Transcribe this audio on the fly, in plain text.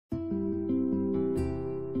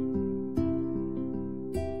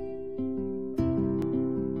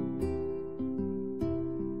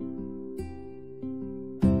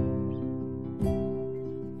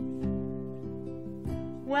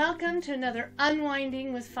welcome to another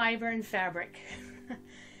Unwinding with Fiber and Fabric.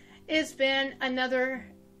 It's been another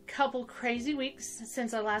couple crazy weeks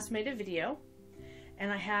since I last made a video,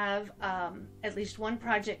 and I have at least one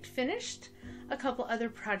project finished, a couple other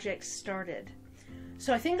projects started.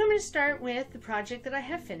 So I think I'm going to start with the project that I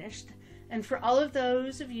have finished, and for all of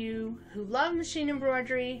those of you who love machine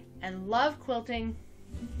embroidery and love quilting,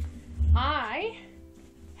 I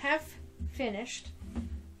have finished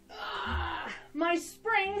my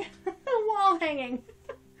spring wall hanging.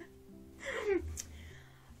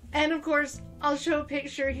 And of course, I'll show a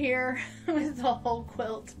picture here with the whole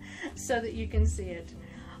quilt so that you can see it.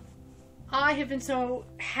 I have been so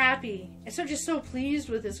happy and just so pleased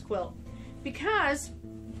with this quilt because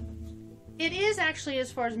it is actually,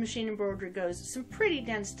 as far as machine embroidery goes, some pretty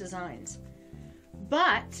dense designs.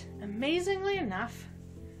 But amazingly enough,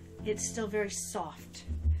 it's still very soft.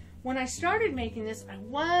 When I started making this, I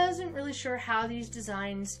wasn't really sure how these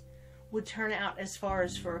designs would turn out as far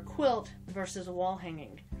as for a quilt versus a wall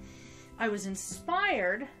hanging. I was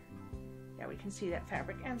inspired, yeah, we can see that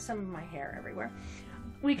fabric and some of my hair everywhere.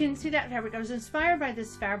 We can see that fabric. I was inspired by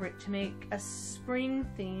this fabric to make a spring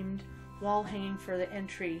themed wall hanging for the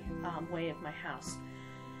entry way of my house.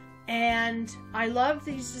 And I love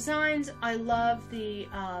these designs. I love the,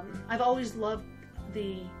 I've always loved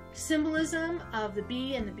the symbolism of the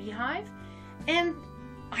bee and the beehive, and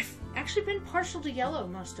I've actually been partial to yellow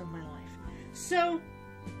most of my life. So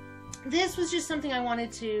this was just something I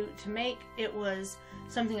wanted to make. It was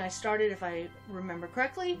something I started, if I remember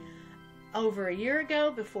correctly, over a year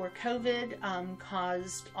ago before COVID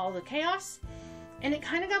caused all the chaos, and it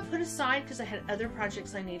kind of got put aside because I had other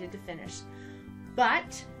projects I needed to finish.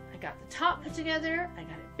 But I got the top put together, I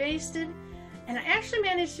got it basted, and I actually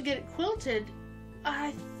managed to get it quilted,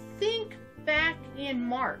 I think back in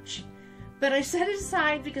March, but I set it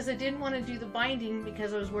aside because I didn't want to do the binding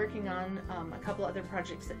because I was working on a couple other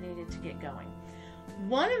projects that needed to get going.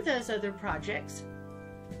 One of those other projects,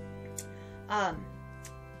 oh,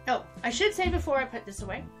 I should say before I put this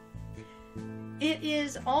away, it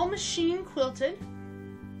is all machine quilted.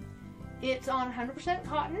 It's on 100%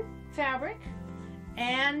 cotton fabric,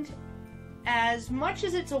 and as much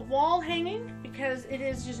as it's a wall hanging, because it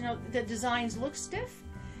is just, you know, the designs look stiff,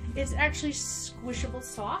 it's actually squishable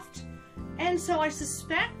soft. And so I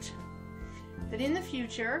suspect that in the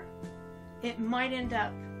future it might end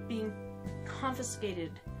up being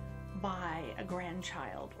confiscated by a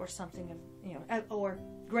grandchild or something, of, you know, or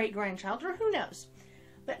great grandchild, or who knows.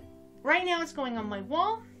 But right now it's going on my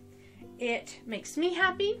wall. It makes me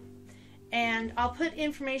happy, and I'll put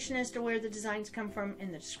information as to where the designs come from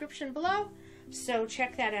in the description below, so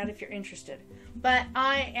check that out if you're interested. But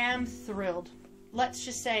I am thrilled. Let's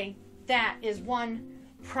just say that is one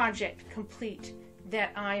project complete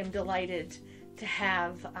that I am delighted to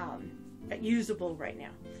have usable right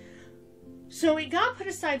now. So it got put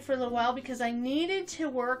aside for a little while because I needed to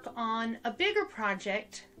work on a bigger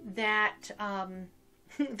project that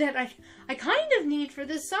that I kind of need for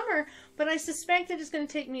this summer, but I suspect that it's going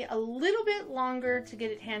to take me a little bit longer to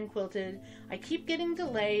get it hand quilted. I keep getting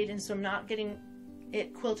delayed, and so I'm not getting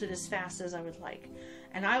it quilted as fast as I would like.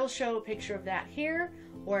 And I will show a picture of that here,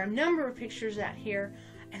 or a number of pictures of that here.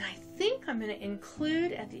 And I think I'm going to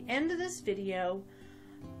include at the end of this video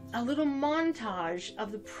a little montage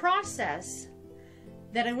of the process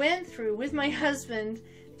that I went through with my husband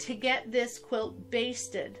to get this quilt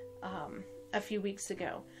basted a few weeks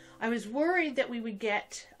ago. I was worried that we would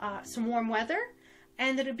get some warm weather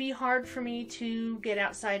and that it'd be hard for me to get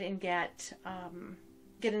outside and get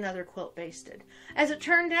another quilt basted. As it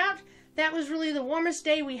turned out, that was really the warmest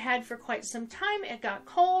day we had for quite some time. It got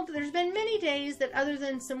cold. There's been many days that, other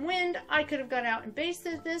than some wind, I could have got out and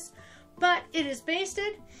basted this, but it is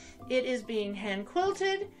basted, it is being hand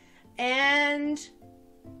quilted, and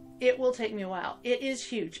it will take me a while. It is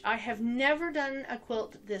huge. I have never done a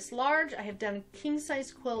quilt this large. I have done a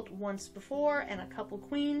king-size quilt once before and a couple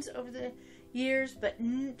queens over the years, but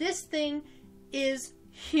this thing is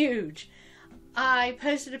huge. I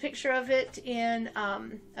posted a picture of it in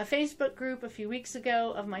a Facebook group a few weeks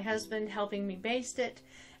ago of my husband helping me baste it,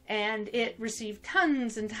 and it received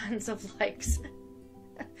tons and tons of likes.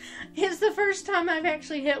 It's the first time I've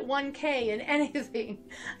actually hit 1K in anything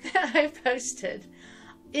that I've posted.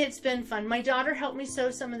 It's been fun. My daughter helped me sew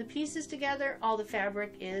some of the pieces together. All the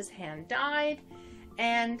fabric is hand dyed,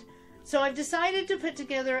 and so I've decided to put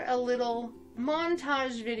together a little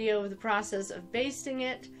montage video of the process of basting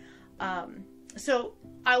it. So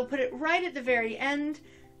I'll put it right at the very end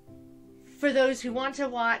for those who want to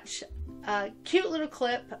watch a cute little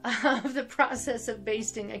clip of the process of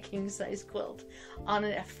basting a king-size quilt on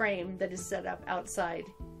a frame that is set up outside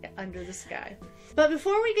under the sky. But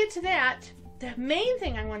before we get to that, the main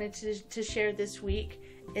thing I wanted to share this week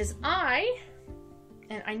is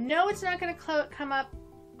and I know it's not going to come up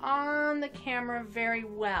on the camera very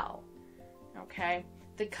well, okay?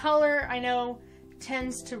 The color, I know,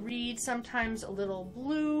 tends to read sometimes a little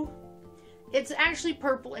blue. It's actually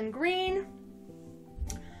purple and green.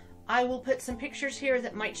 I will put some pictures here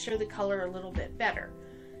that might show the color a little bit better.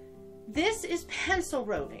 This is pencil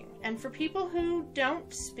roving, and for people who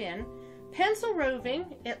don't spin, pencil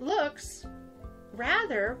roving, it looks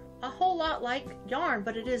rather a whole lot like yarn,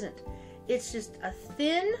 but it isn't. It's just a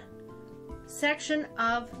thin section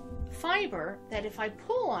of fiber that if I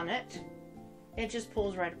pull on it, it just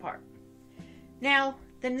pulls right apart. Now,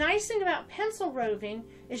 the nice thing about pencil roving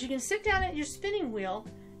is you can sit down at your spinning wheel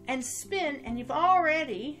and spin, and you've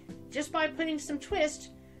already, just by putting some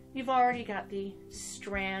twist, you've already got the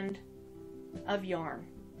strand of yarn,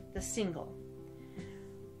 the single.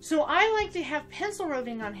 So I like to have pencil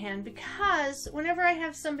roving on hand because whenever I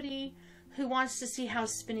have somebody who wants to see how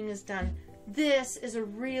spinning is done, this is a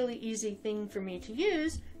really easy thing for me to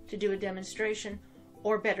use to do a demonstration,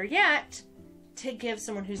 or better yet, to give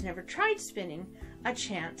someone who's never tried spinning a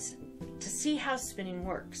chance to see how spinning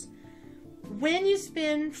works. When you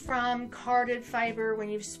spin from carded fiber, when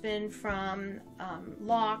you spin from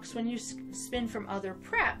locks, when you spin from other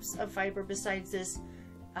preps of fiber besides this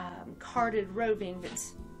carded roving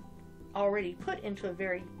that's already put into a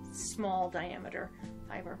very small diameter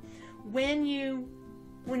fiber, when you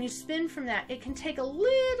spin from that, it can take a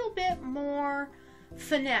little bit more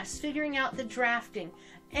finesse figuring out the drafting,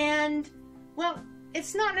 and well,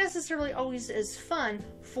 it's not necessarily always as fun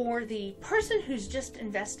for the person who's just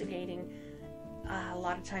investigating. A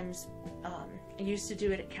lot of times, I used to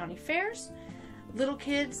do it at county fairs. Little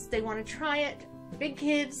kids, they want to try it. Big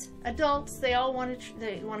kids, adults, they all want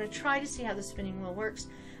to try to see how the spinning wheel works.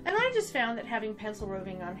 And I just found that having pencil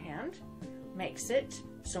roving on hand makes it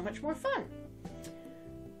so much more fun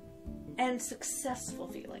and successful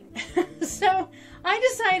feeling. So I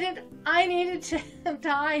decided I needed to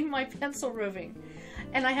dye my pencil roving,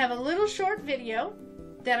 and I have a little short video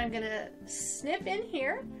that I'm going to snip in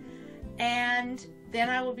here, and then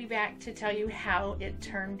I will be back to tell you how it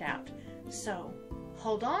turned out. So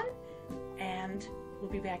hold on, and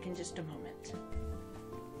we'll be back in just a moment.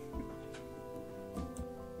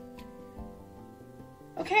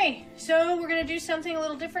 Okay, so we're going to do something a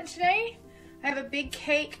little different today. I have a big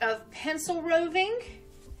cake of pencil roving.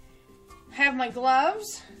 I have my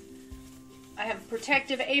gloves. I have a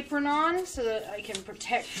protective apron on so that I can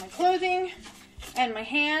protect my clothing and my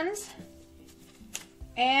hands.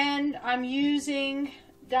 And I'm using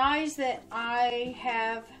dyes that I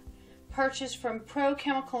have purchased from Pro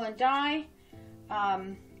Chemical and Dye.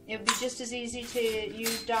 It would be just as easy to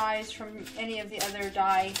use dyes from any of the other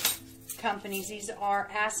dye companies. These are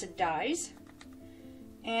acid dyes.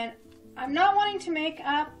 And I'm not wanting to make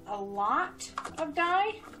up a lot of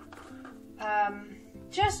dye,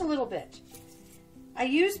 just a little bit. I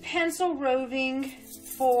use pencil roving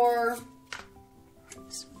for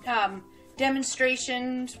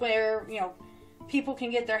demonstrations where, you know, people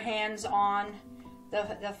can get their hands on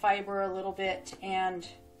the fiber a little bit and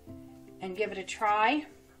give it a try.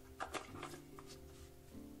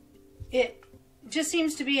 It just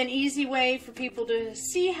seems to be an easy way for people to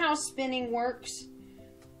see how spinning works,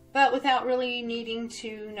 but without really needing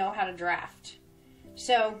to know how to draft.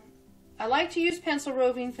 So I like to use pencil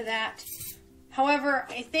roving for that. However,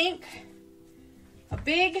 I think a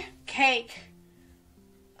big cake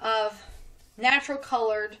of natural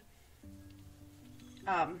colored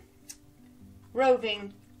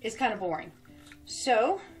roving is kind of boring.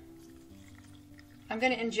 So I'm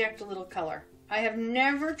going to inject a little color. I have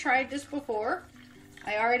never tried this before.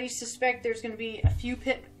 I already suspect there's going to be a few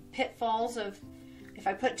pitfalls of if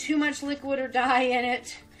I put too much liquid or dye in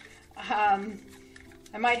it.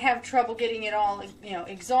 I might have trouble getting it all, you know,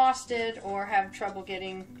 exhausted, or have trouble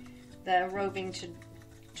getting the roving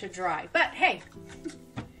to dry. But hey,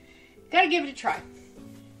 gotta give it a try.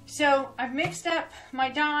 So I've mixed up my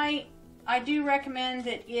dye. I do recommend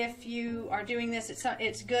that if you are doing this,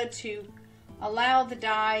 it's good to allow the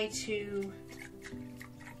dye to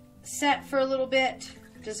set for a little bit,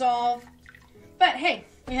 dissolve. But hey,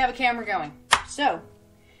 we have a camera going. So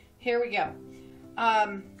here we go.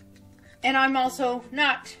 And I'm also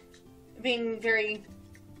not being very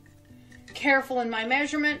careful in my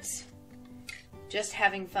measurements, just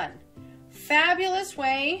having fun. Fabulous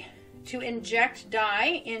way to inject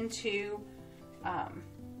dye into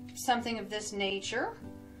something of this nature.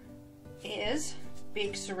 is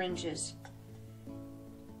big syringes.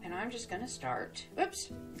 And I'm just going to start.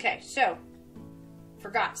 Oops. Okay, so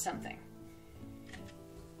forgot something.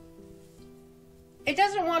 It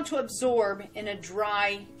doesn't want to absorb in a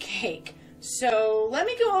dry cake. So let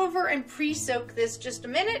me go over and pre-soak this just a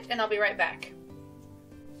minute and I'll be right back.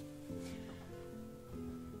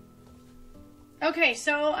 Okay,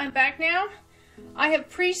 so I'm back now. I have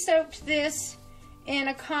pre-soaked this in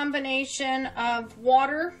a combination of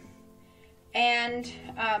water and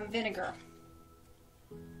vinegar.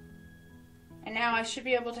 And now I should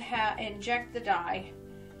be able to inject the dye.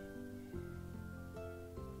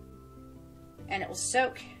 And it will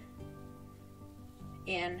soak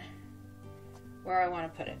in where I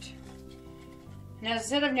want to put it. And as I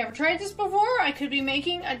said, I've never tried this before. I could be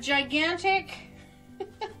making a gigantic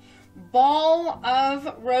ball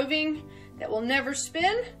of roving that will never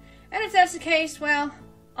spin. And if that's the case, well,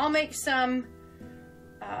 I'll make some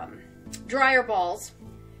dryer balls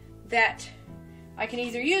that I can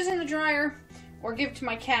either use in the dryer or give to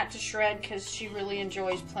my cat to shred because she really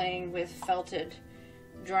enjoys playing with felted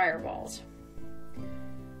dryer balls.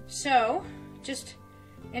 So, just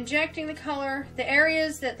injecting the color, the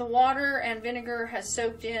areas that the water and vinegar has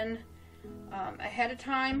soaked in ahead of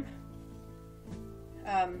time.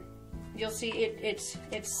 You'll see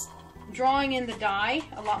it's drawing in the dye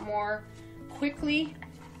a lot more quickly.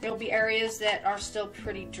 There'll be areas that are still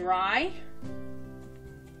pretty dry,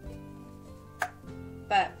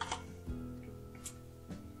 but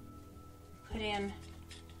put in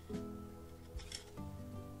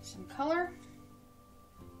some color.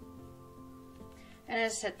 And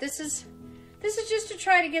as I said, this is just to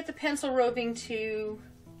try to get the pencil roving to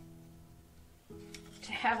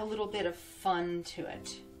have a little bit of fun to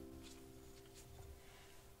it.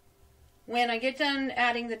 When I get done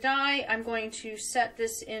adding the dye, I'm going to set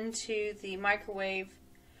this into the microwave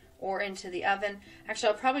or into the oven.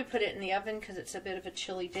 Actually, I'll probably put it in the oven because it's a bit of a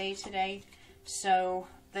chilly day today. So,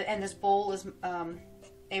 and this bowl is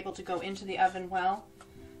able to go into the oven well.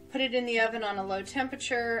 Put it in the oven on a low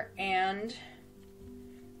temperature and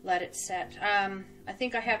let it set. I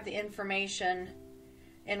think I have the information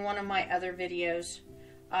in one of my other videos.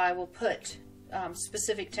 I will put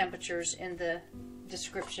specific temperatures in the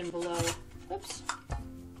description below. Oops.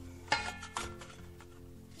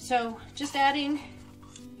 So just adding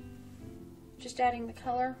the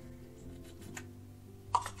color.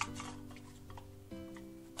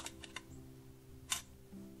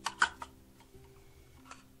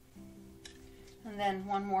 And then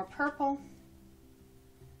one more purple.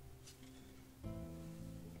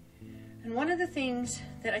 And one of the things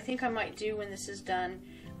that I think I might do when this is done,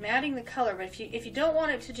 I'm adding the color, but if you don't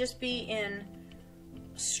want it to just be in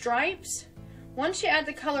stripes, once you add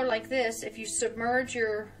the color like this, if you submerge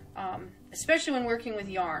your, especially when working with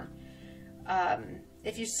yarn,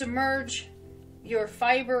 if you submerge your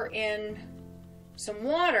fiber in some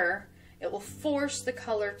water, it will force the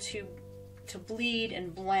color to bleed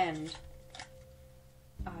and blend.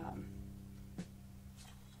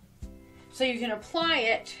 So you can apply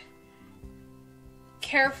it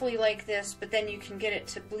carefully like this, but then you can get it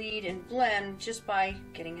to bleed and blend just by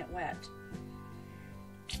getting it wet.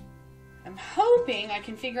 I'm hoping I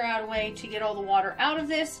can figure out a way to get all the water out of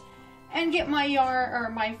this and get my yarn or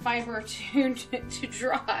my fiber to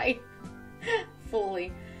dry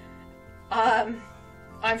fully.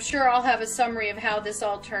 I'm sure I'll have a summary of how this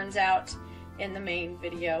all turns out in the main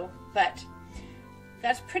video, but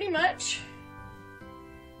that's pretty much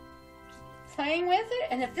playing with it.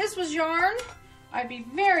 And if this was yarn, I'd be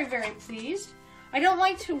very, very pleased. I don't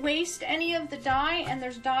like to waste any of the dye, and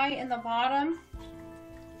there's dye in the bottom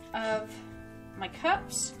of my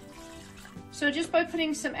cups. So just by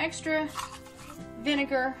putting some extra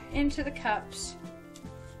vinegar into the cups,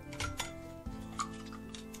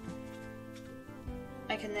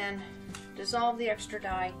 I can then dissolve the extra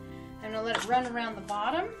dye. I'm going to let it run around the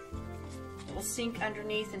bottom. It will sink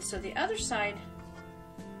underneath, and so the other side,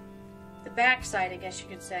 the back side, I guess you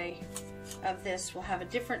could say, of this will have a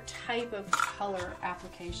different type of color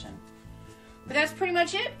application. But that's pretty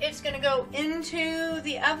much it. It's going to go into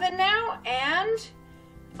the oven now and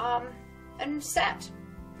set.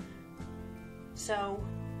 So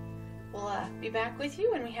we'll be back with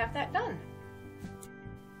you when we have that done.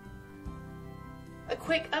 A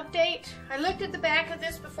quick update. I looked at the back of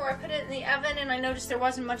this before I put it in the oven and I noticed there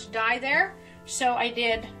wasn't much dye there, so I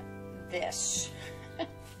did this.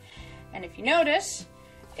 And if you notice,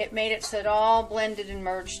 it made it so it all blended and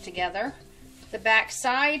merged together. The back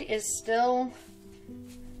side is still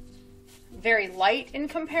very light in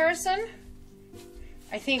comparison.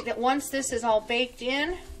 I think that once this is all baked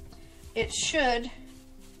in, it should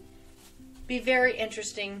be very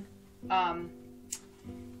interesting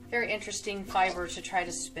fiber to try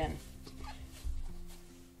to spin.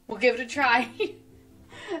 We'll give it a try.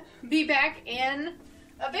 Be back in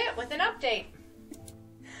a bit with an update.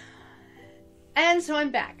 And so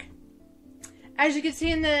I'm back. As you can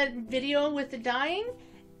see in the video with the dyeing,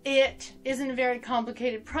 it isn't a very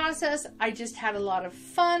complicated process. I just had a lot of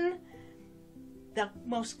fun. The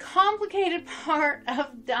most complicated part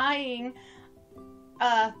of dyeing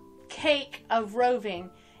a cake of roving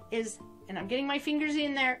is, and I'm getting my fingers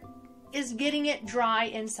in there, is getting it dry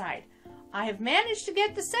inside. I have managed to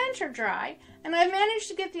get the center dry, and I've managed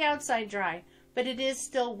to get the outside dry, but it is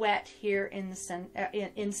still wet here in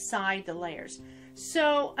the inside the layers.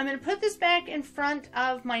 So I'm going to put this back in front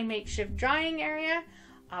of my makeshift drying area.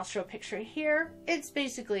 I'll show a picture here. It's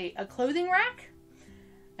basically a clothing rack,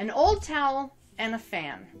 an old towel, and a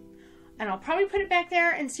fan. And I'll probably put it back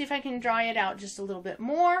there and see if I can dry it out just a little bit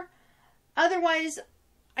more. Otherwise,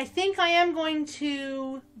 I think I am going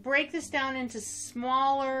to break this down into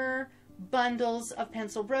smaller bundles of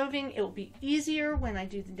pencil roving. It will be easier when I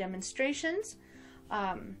do the demonstrations.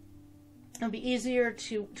 It'll be easier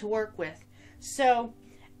to work with. So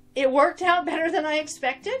it worked out better than I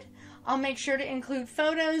expected. I'll make sure to include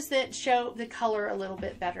photos that show the color a little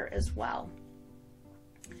bit better as well.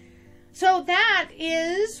 So that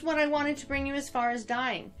is what I wanted to bring you as far as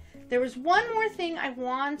dyeing. There was one more thing I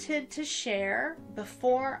wanted to share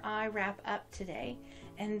before I wrap up today,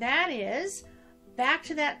 and that is back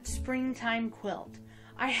to that springtime quilt.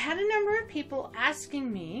 I had a number of people asking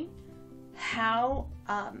me how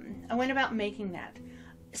I went about making that.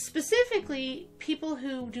 Specifically, people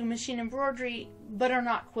who do machine embroidery but are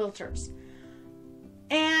not quilters.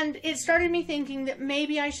 And it started me thinking that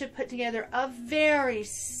maybe I should put together a very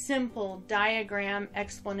simple diagram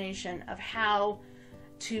explanation of how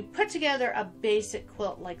to put together a basic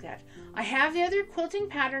quilt like that. I have the other quilting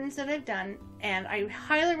patterns that I've done, and I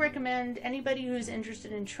highly recommend anybody who's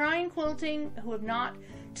interested in trying quilting, who have not,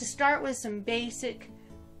 to start with some basic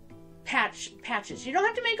patches. You don't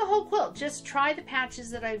have to make a whole quilt, just try the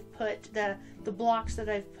patches that I've put, the blocks that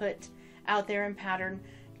I've put out there in pattern.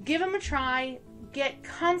 Give them a try, get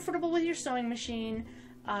comfortable with your sewing machine,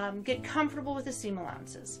 get comfortable with the seam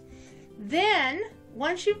allowances. Then,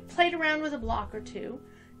 once you've played around with a block or two,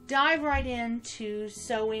 dive right into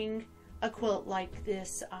sewing a quilt like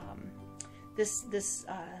this this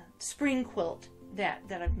spring quilt that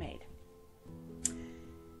I've made.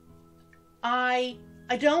 I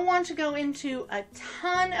don't want to go into a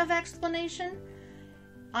ton of explanation.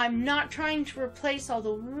 I'm not trying to replace all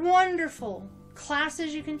the wonderful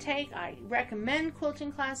classes you can take. I recommend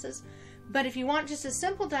quilting classes, but if you want just a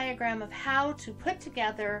simple diagram of how to put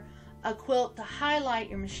together a quilt to highlight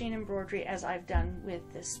your machine embroidery, as I've done with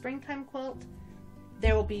this springtime quilt,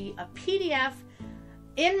 there will be a PDF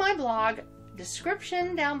in my blog.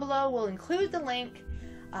 Description down below will include the link,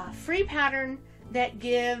 a free pattern that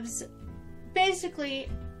gives basically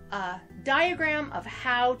a diagram of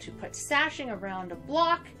how to put sashing around a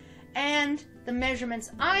block and the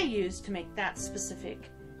measurements I use to make that specific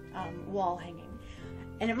wall hanging.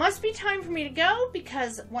 And it must be time for me to go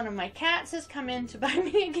because one of my cats has come in to bite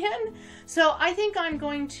me again. So I think I'm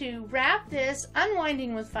going to wrap this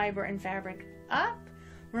unwinding with fiber and fabric up,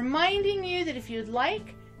 reminding you that if you'd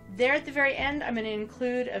like, there at the very end, I'm going to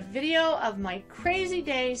include a video of my crazy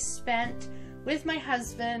days spent with my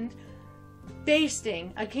husband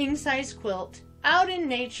basting a king-size quilt out in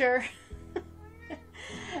nature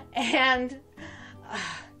and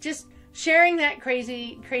just sharing that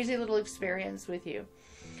crazy little experience with you.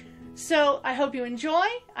 So I hope you enjoy.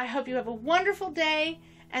 I hope you have a wonderful day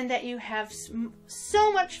and that you have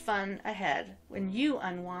so much fun ahead when you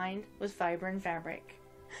unwind with fiber and fabric.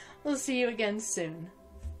 We'll see you again soon.